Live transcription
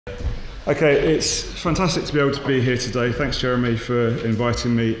Okay, it's fantastic to be able to be here today. Thanks, Jeremy, for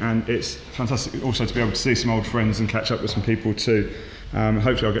inviting me, and it's fantastic also to be able to see some old friends and catch up with some people too.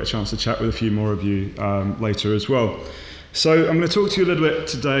 Hopefully I'll get a chance to chat with a few more of you later as well. So I'm going to talk to you a little bit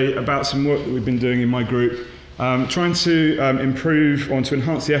today about some work that we've been doing in my group, trying to improve or to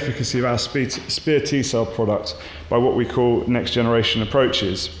enhance the efficacy of our Spear T-cell product by what we call next generation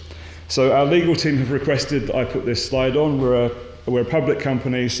approaches. So our legal team have requested that I put this slide on. We're a public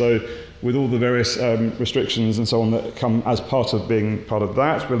company, so with all the various restrictions and so on that come as part of being part of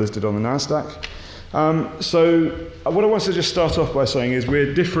that, we're listed on the NASDAQ. So what I want to just start off by saying is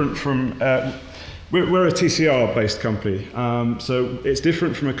we're different from, we're a TCR-based company. So it's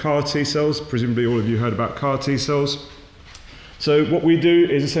different from a CAR T-cells. Presumably all of you heard about CAR T-cells. So what we do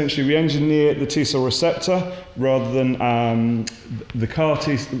is essentially we engineer the T-cell receptor rather than the CAR,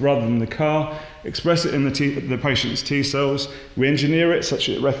 express it in the patient's T-cells. We engineer it such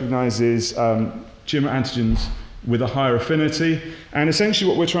that it recognizes tumor antigens with a higher affinity. And essentially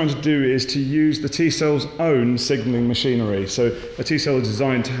what we're trying to do is to use the T-cell's own signaling machinery. So a T-cell is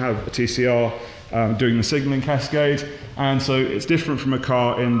designed to have a TCR doing the signaling cascade, and so it's different from a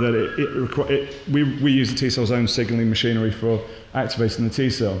CAR in that we use the T-cell's own signaling machinery for activating the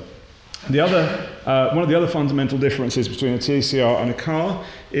T-cell. One of the other fundamental differences between a TCR and a CAR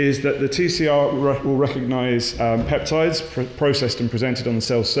is that the TCR will recognize peptides processed and presented on the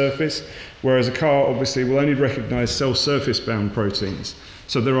cell surface, whereas a CAR obviously will only recognize cell surface bound proteins.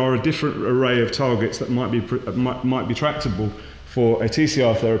 So there are a different array of targets that might be tractable for a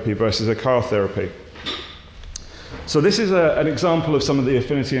TCR therapy versus a CAR therapy. So this is an example of some of the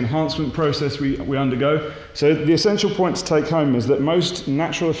affinity enhancement process we undergo. So the essential point to take home is that most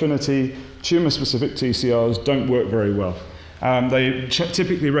natural affinity tumor-specific TCRs don't work very well. They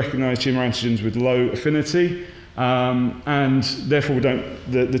typically recognize tumor antigens with low affinity, and therefore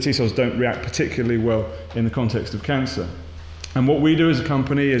the T-cells don't react particularly well in the context of cancer. And what we do as a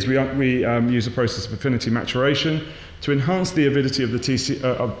company is we use a process of affinity maturation to enhance the avidity of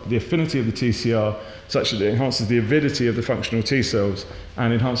the affinity of the TCR such that it enhances the avidity of the functional T cells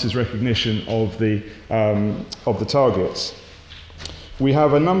and enhances recognition of the targets. We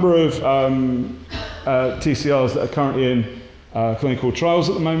have a number of TCRs that are currently in clinical trials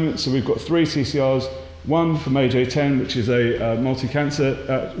at the moment. So we've got 3 TCRs, one for MAGE-A10, which is a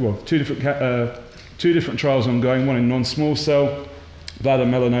multi-cancer, two different trials ongoing, one in non-small cell, bladder,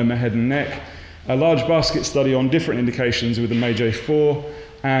 melanoma, head and neck, a large basket study on different indications with the MAGE-A4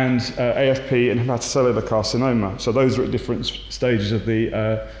 and AFP and hepatocellular carcinoma. So those are at different stages of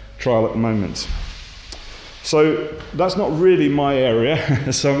the trial at the moment. So that's not really my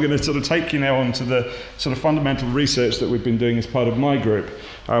area, so I'm going to sort of take you now on to the sort of fundamental research that we've been doing as part of my group,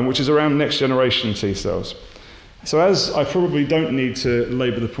 which is around next generation T cells. So as I probably don't need to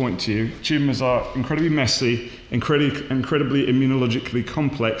labour the point to you, tumours are incredibly messy, incredibly immunologically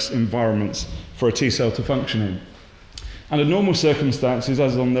complex environments for a T cell to function in. Under normal circumstances,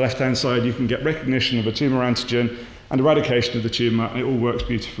 as on the left-hand side, you can get recognition of a tumour antigen and eradication of the tumour, and it all works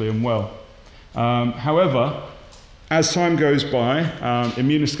beautifully and well. However, as time goes by,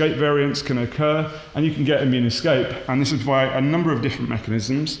 immune escape variants can occur, and you can get immune escape, and this is via a number of different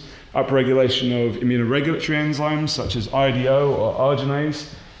mechanisms. Upregulation of immunoregulatory enzymes such as IDO or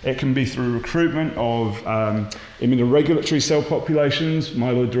arginase. It can be through recruitment of immunoregulatory cell populations,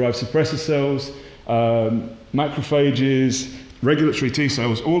 myeloid-derived suppressor cells, macrophages, regulatory T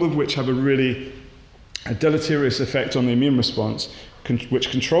cells, all of which have a deleterious effect on the immune response, which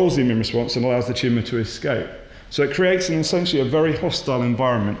controls the immune response and allows the tumour to escape. So it creates essentially a very hostile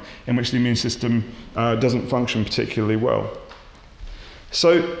environment in which the immune system doesn't function particularly well.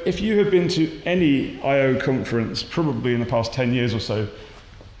 So if you have been to any IO conference, probably in the past 10 years or so,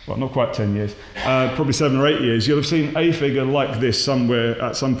 well, not quite 10 years, probably 7 or 8 years, you'll have seen a figure like this somewhere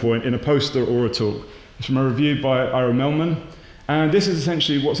at some point in a poster or a talk. It's from a review by Ira Mellman, and this is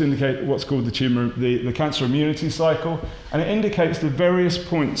essentially what's called the cancer immunity cycle, and it indicates the various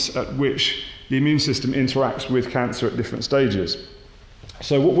points at which the immune system interacts with cancer at different stages.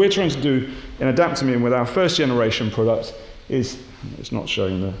 So what we're trying to do in Adaptimmune with our first generation product is, it's not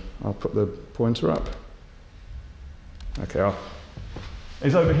showing I'll put the pointer up. Okay,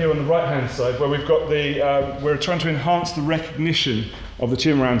 is over here on the right-hand side where we've got we're trying to enhance the recognition of the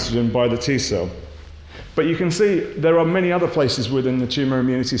tumour antigen by the T cell. But you can see there are many other places within the tumour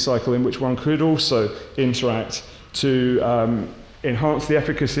immunity cycle in which one could also interact to enhance the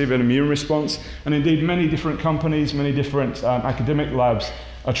efficacy of an immune response. And indeed, many different companies, many different academic labs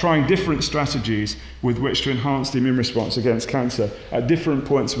are trying different strategies with which to enhance the immune response against cancer at different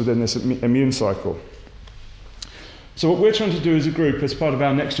points within this immune cycle. So what we're trying to do as a group, as part of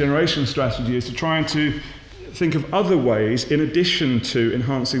our next generation strategy, is to try and to think of other ways, in addition to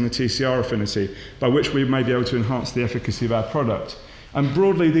enhancing the TCR affinity, by which we may be able to enhance the efficacy of our product. And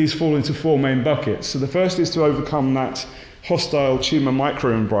broadly, these fall into four main buckets. So the first is to overcome that hostile tumour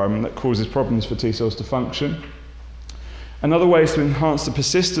microenvironment that causes problems for T cells to function. Another way is to enhance the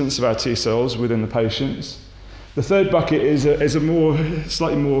persistence of our T cells within the patients. The third bucket is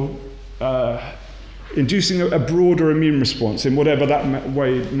slightly more inducing a broader immune response in whatever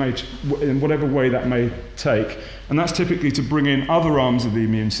way that may take, and that's typically to bring in other arms of the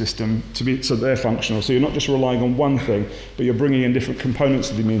immune system so that they're functional. So you're not just relying on one thing, but you're bringing in different components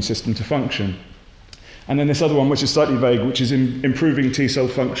of the immune system to function. And then this other one, which is slightly vague, which is improving T cell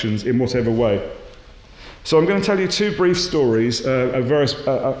functions in whatever way. So I'm going to tell you two brief stories of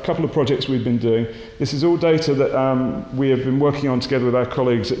a couple of projects we've been doing. This is all data that we have been working on together with our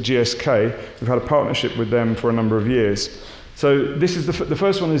colleagues at GSK. We've had a partnership with them for a number of years. So this is the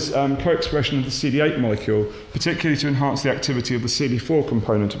first one is co-expression of the CD8 molecule, particularly to enhance the activity of the CD4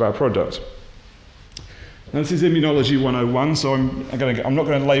 component of our product. Now this is immunology 101, so I'm not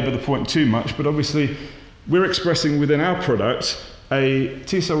going to labour the point too much, but obviously we're expressing within our product a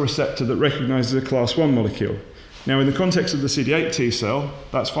T cell receptor that recognises a class 1 molecule. Now in the context of the CD8 T cell,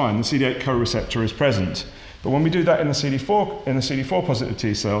 that's fine, the CD8 co-receptor is present. But when we do that in the CD4 positive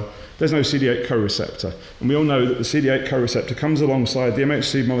T cell, there's no CD8 co-receptor. And we all know that the CD8 co-receptor comes alongside the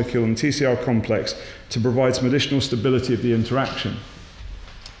MHC molecule and TCR complex to provide some additional stability of the interaction.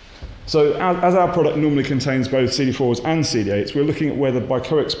 So as our product normally contains both CD4s and CD8s, we're looking at whether by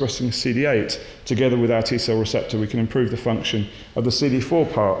co-expressing CD8 together with our T cell receptor, we can improve the function of the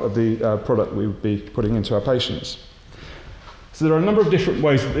CD4 part of the product we would be putting into our patients. So there are a number of different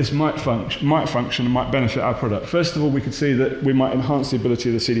ways that this might function and might benefit our product. First of all, we could see that we might enhance the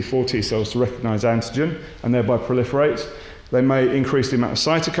ability of the CD4 T cells to recognize antigen and thereby proliferate. They may increase the amount of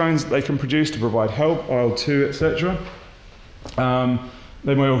cytokines that they can produce to provide help, IL-2, etc.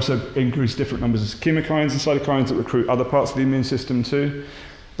 They may also increase different numbers of chemokines and cytokines that recruit other parts of the immune system too.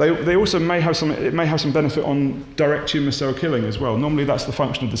 They also may have some benefit on direct tumour cell killing as well. Normally that's the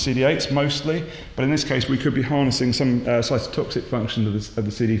function of the CD8s mostly, but in this case we could be harnessing some cytotoxic function of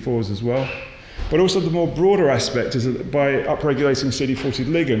the CD4s as well. But also the more broader aspect is that by upregulating CD40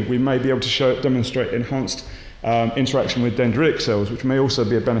 ligand, we may be able to demonstrate enhanced interaction with dendritic cells, which may also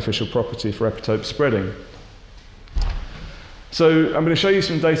be a beneficial property for epitope spreading. So I'm going to show you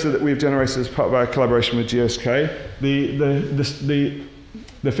some data that we've generated as part of our collaboration with GSK. The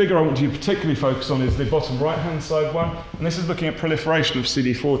figure I want you to particularly focus on is the bottom right-hand side one, and this is looking at proliferation of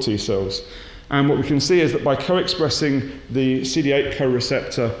CD4 T cells. And what we can see is that by co-expressing the CD8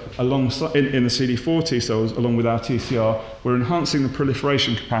 co-receptor alongside in the CD4 T cells along with our TCR, we're enhancing the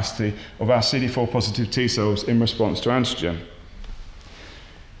proliferation capacity of our CD4 positive T cells in response to antigen.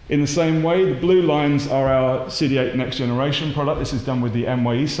 In the same way, the blue lines are our CD8 next generation product. This is done with the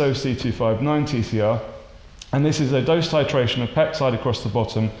ESO C259 TCR. And this is a dose titration of peptide across the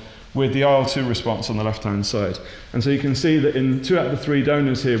bottom with the IL-2 response on the left-hand side. And so you can see that in 2 out of the 3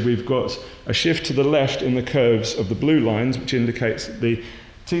 donors here, we've got a shift to the left in the curves of the blue lines, which indicates that the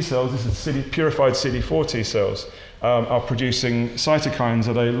T cells, this is purified CD4 T cells, are producing cytokines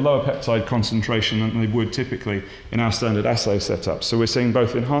at a lower peptide concentration than they would typically in our standard assay setup. So we're seeing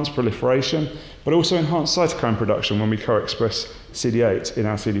both enhanced proliferation, but also enhanced cytokine production when we co-express CD8 in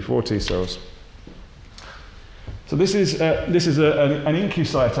our CD4 T cells. So this is an Inky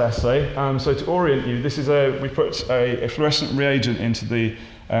site assay. So to orient you, we put a fluorescent reagent into the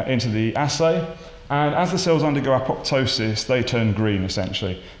assay, and as the cells undergo apoptosis, they turn green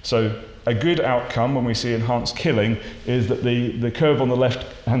essentially. So a good outcome when we see enhanced killing is that the curve on the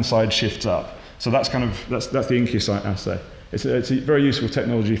left-hand side shifts up. So that's the Inky site assay. It's a very useful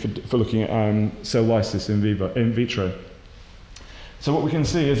technology for looking at cell lysis in vitro. So what we can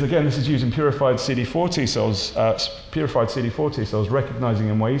see is, again, this is using purified CD4 T cells,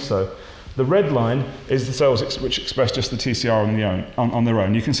 recognizing ESO. The red line is the cells which express just the TCR on their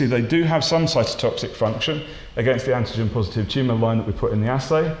own. You can see they do have some cytotoxic function against the antigen-positive tumor line that we put in the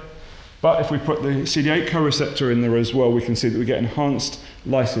assay. But if we put the CD8 co-receptor in there as well, we can see that we get enhanced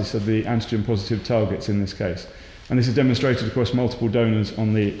lysis of the antigen-positive targets in this case. And this is demonstrated across multiple donors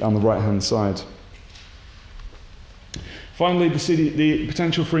on the right-hand side. Finally, the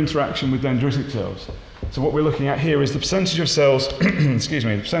potential for interaction with dendritic cells. So what we're looking at here is the percentage of cells, excuse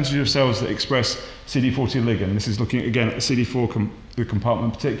me, the percentage of cells that express CD40 ligand. This is looking again at the CD4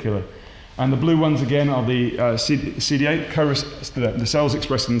 compartment in particular. And the blue ones again are the CD8 the cells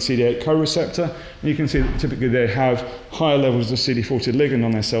expressing the CD8 co-receptor. And you can see that typically they have higher levels of CD40 ligand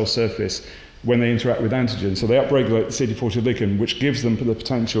on their cell surface when they interact with antigen. So they upregulate the CD40 ligand, which gives them the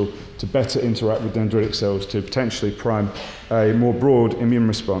potential to better interact with dendritic cells to potentially prime a more broad immune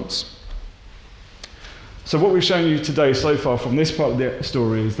response. So what we've shown you today so far from this part of the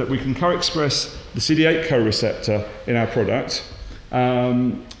story is that we can co-express the CD8 co-receptor in our product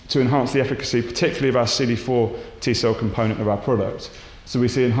to enhance the efficacy, particularly of our CD4 T cell component of our product. So we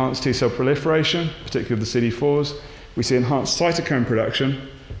see enhanced T cell proliferation, particularly of the CD4s. We see enhanced cytokine production.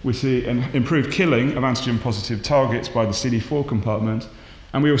 We see an improved killing of antigen-positive targets by the CD4 compartment.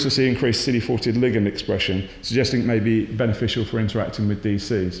 And we also see increased CD40 ligand expression, suggesting it may be beneficial for interacting with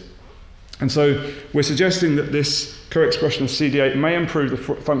DCs. And so we're suggesting that this co-expression of CD8 may improve the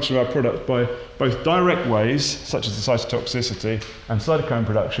function of our product by both direct ways, such as the cytotoxicity and cytokine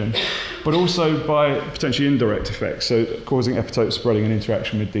production, but also by potentially indirect effects, so causing epitope spreading and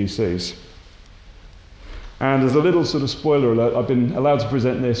interaction with DCs. And as a little sort of spoiler alert, I've been allowed to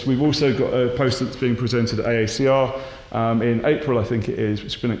present this. We've also got a poster that's being presented at AACR in April, I think it is,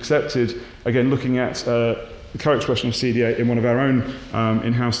 which has been accepted, again looking at the co-expression of CD8 in one of our own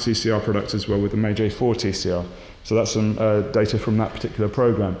in-house TCR products as well, with the MAGE-A4 TCR. So that's some data from that particular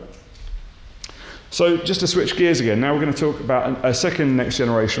program. So just to switch gears again, now we're going to talk about a second next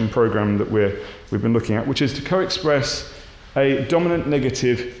generation program that we've been looking at, which is to co-express a dominant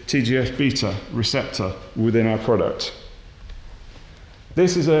negative TGFbeta receptor within our product.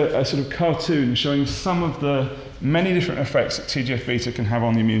 This is a sort of cartoon showing some of the many different effects that TGFbeta can have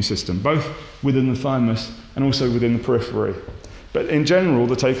on the immune system, both within the thymus and also within the periphery. But in general,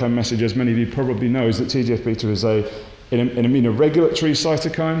 the take-home message, as many of you probably know, is that TGFbeta is an immunoregulatory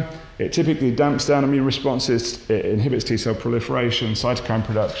cytokine. It typically damps down immune responses, it inhibits T cell proliferation, cytokine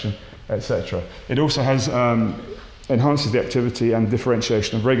production, etc. It also has enhances the activity and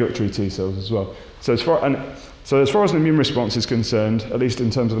differentiation of regulatory T cells as well. So as far as an immune response is concerned, at least in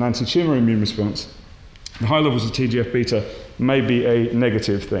terms of an anti-tumor immune response, the high levels of TGF-beta may be a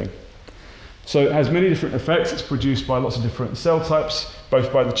negative thing. So it has many different effects. It's produced by lots of different cell types,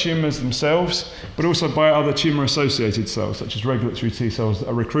 both by the tumors themselves, but also by other tumor-associated cells, such as regulatory T cells that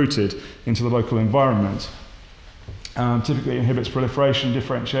are recruited into the local environment. Typically inhibits proliferation,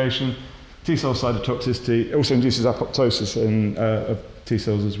 differentiation, T cell cytotoxicity. It also induces apoptosis of T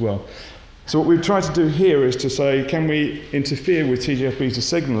cells as well. So what we've tried to do here is to say, can we interfere with TGF-beta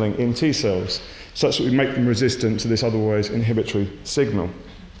signaling in T cells such that we make them resistant to this otherwise inhibitory signal?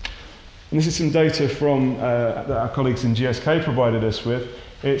 And this is some data from that our colleagues in GSK provided us with.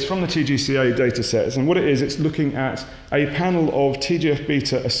 It's from the TGCI datasets, and what it is, it's looking at a panel of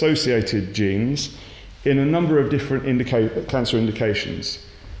TGF-beta associated genes in a number of different cancer indications.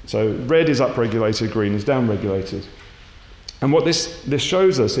 So red is upregulated, green is downregulated. And what this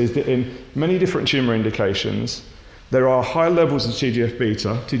shows us is that in many different tumor indications, there are high levels of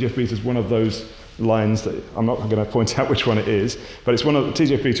TGF-beta. TGF-beta is one of those lines that I'm not going to point out which one it is, but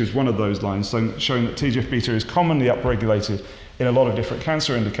TGF-beta is one of those lines, so showing that TGF-beta is commonly upregulated in a lot of different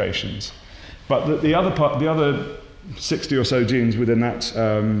cancer indications. But the other 60 or so genes within that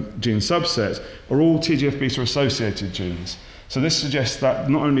gene subset are all TGF-beta associated genes. So this suggests that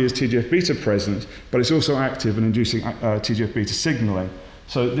not only is TGF-beta present, but it's also active in inducing TGF-beta signaling.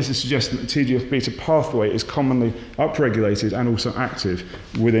 So this is suggesting that the TGF-beta pathway is commonly upregulated and also active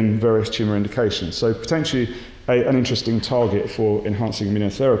within various tumor indications. So potentially an interesting target for enhancing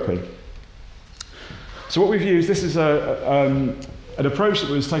immunotherapy. So what we've used, this is an approach that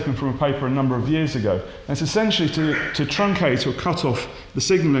was taken from a paper a number of years ago. And it's essentially to truncate or cut off the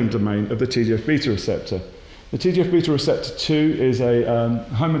signaling domain of the TGF-beta receptor. The TGF-beta receptor 2 is a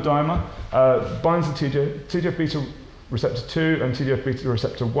homodimer, binds the TGF-beta receptor 2 and TGF-beta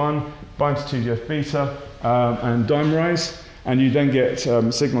receptor 1, bind to TGF-beta and dimerize, and you then get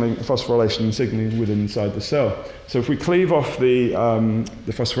signaling, phosphorylation and signaling within inside the cell. So if we cleave off the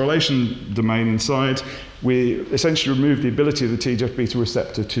phosphorylation domain inside, we essentially remove the ability of the TGF-beta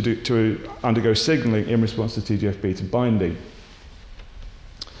receptor to undergo signaling in response to TGF-beta binding.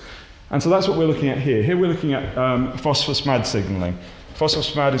 And so that's what we're looking at here. Here we're looking at phospho-SMAD signaling.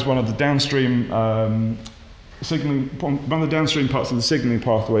 Phospho-SMAD is one of the downstream one of the downstream parts of the signaling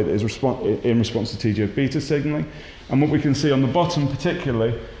pathway that is in response to TGF-beta signaling. And what we can see on the bottom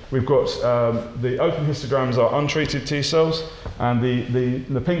particularly, we've got the open histograms are untreated T cells, and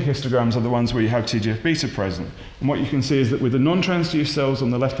the pink histograms are the ones where you have TGF-beta present. And what you can see is that with the non-transduced cells on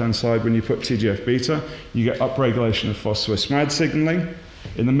the left-hand side, when you put TGF-beta, you get upregulation of phospho-SMAD signaling.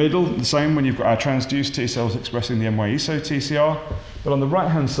 In the middle, the same when you've got our transduced T cells expressing the NY-ESO TCR. But on the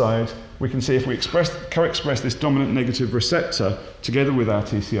right-hand side, we can see if we co-express this dominant negative receptor together with our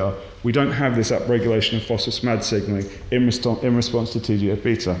TCR, we don't have this upregulation of phospho-SMAD signaling in response to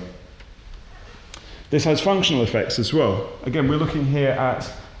TGF-beta. This has functional effects as well. Again, we're looking here at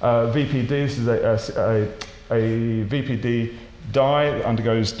VPD. This is a VPD dye that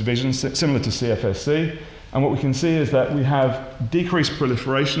undergoes division similar to CFSC. And what we can see is that we have decreased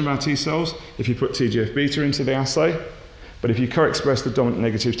proliferation of our T cells if you put TGF-beta into the assay. But if you co-express the dominant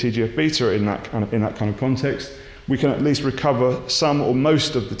negative TGF-beta in that kind of context, we can at least recover some or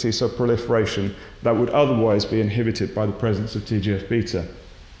most of the T cell proliferation that would otherwise be inhibited by the presence of TGF-beta.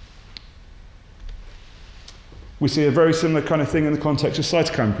 We see a very similar kind of thing in the context of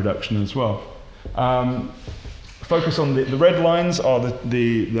cytokine production as well. Focus on the red lines are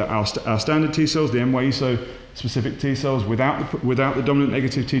our standard T cells, the NY-ESO specific T cells without the dominant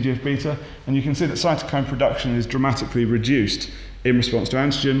negative TGF-beta, and you can see that cytokine production is dramatically reduced in response to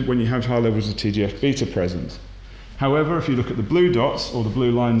antigen when you have high levels of TGF-beta present. However, if you look at the blue dots or the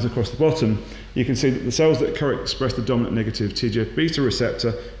blue lines across the bottom, you can see that the cells that co-express the dominant negative TGF-beta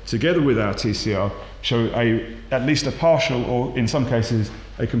receptor together with our TCR show at least a partial, or in some cases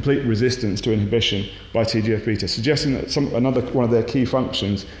a complete resistance to inhibition by TGF-beta, suggesting that one of their key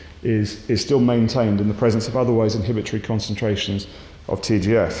functions is still maintained in the presence of otherwise inhibitory concentrations of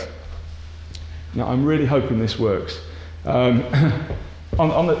TGF. Now, I'm really hoping this works. At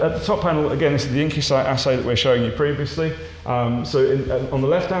the top panel, again, this is the Inky assay that we're showing you previously. On the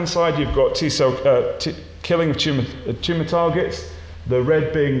left-hand side, you've got T cell killing of tumor targets, the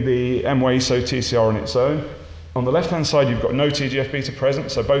red being the NY-ESO TCR on its own. On the left-hand side, you've got no TGF-beta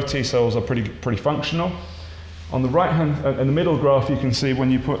present, so both T cells are pretty functional. On the right-hand, in the middle graph, you can see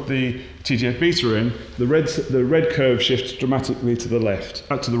when you put the TGF-beta in, the red curve shifts dramatically to the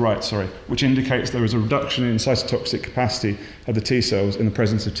right, which indicates there is a reduction in cytotoxic capacity of the T cells in the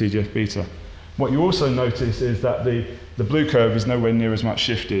presence of TGF-beta. What you also notice is that the blue curve is nowhere near as much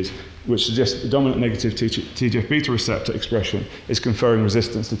shifted, which suggests that the dominant negative TGF-beta receptor expression is conferring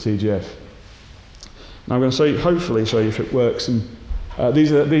resistance to TGF. Now I'm going to hopefully show you if it works. And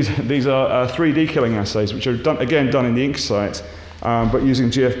these are 3D killing assays, which are done in the Inky site, but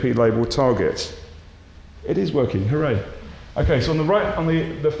using GFP-labeled targets. It is working, hooray. Okay, so on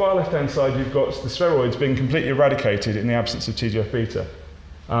the far left-hand side, you've got the spheroids being completely eradicated in the absence of TGF-beta.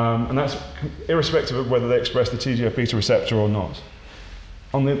 And that's irrespective of whether they express the TGF-beta receptor or not.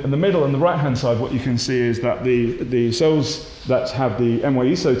 In the middle and the right-hand side, what you can see is that the cells that have the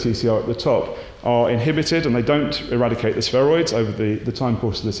NY-ESO TCR at the top are inhibited, and they don't eradicate the spheroids over the time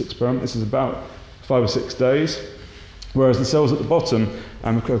course of this experiment. This is about 5 or 6 days, whereas the cells at the bottom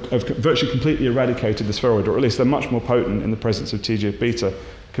have virtually completely eradicated the spheroid, or at least they're much more potent in the presence of TGF-beta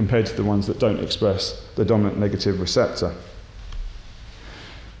compared to the ones that don't express the dominant negative receptor.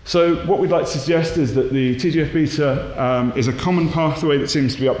 So what we'd like to suggest is that the TGF-beta is a common pathway that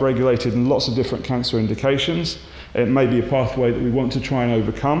seems to be upregulated in lots of different cancer indications. It may be a pathway that we want to try and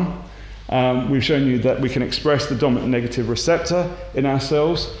overcome. We've shown you that we can express the dominant negative receptor in our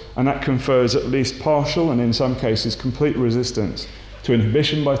cells, and that confers at least partial and in some cases complete resistance to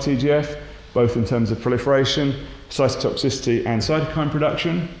inhibition by TGF, both in terms of proliferation, cytotoxicity and cytokine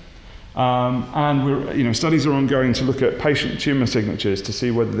production. And studies are ongoing to look at patient tumour signatures to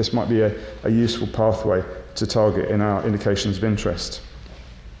see whether this might be a useful pathway to target in our indications of interest.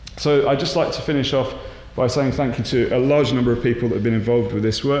 So I'd just like to finish off by saying thank you to a large number of people that have been involved with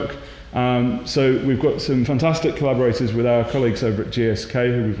this work. So we've got some fantastic collaborators with our colleagues over at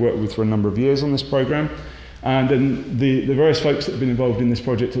GSK who we've worked with for a number of years on this programme. And then the various folks that have been involved in this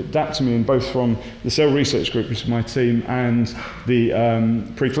project at Daptomune, both from the Cell Research Group, which is my team, and the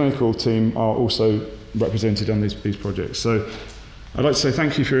preclinical team are also represented on these projects. So I'd like to say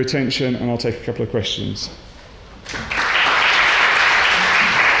thank you for your attention, and I'll take a couple of questions.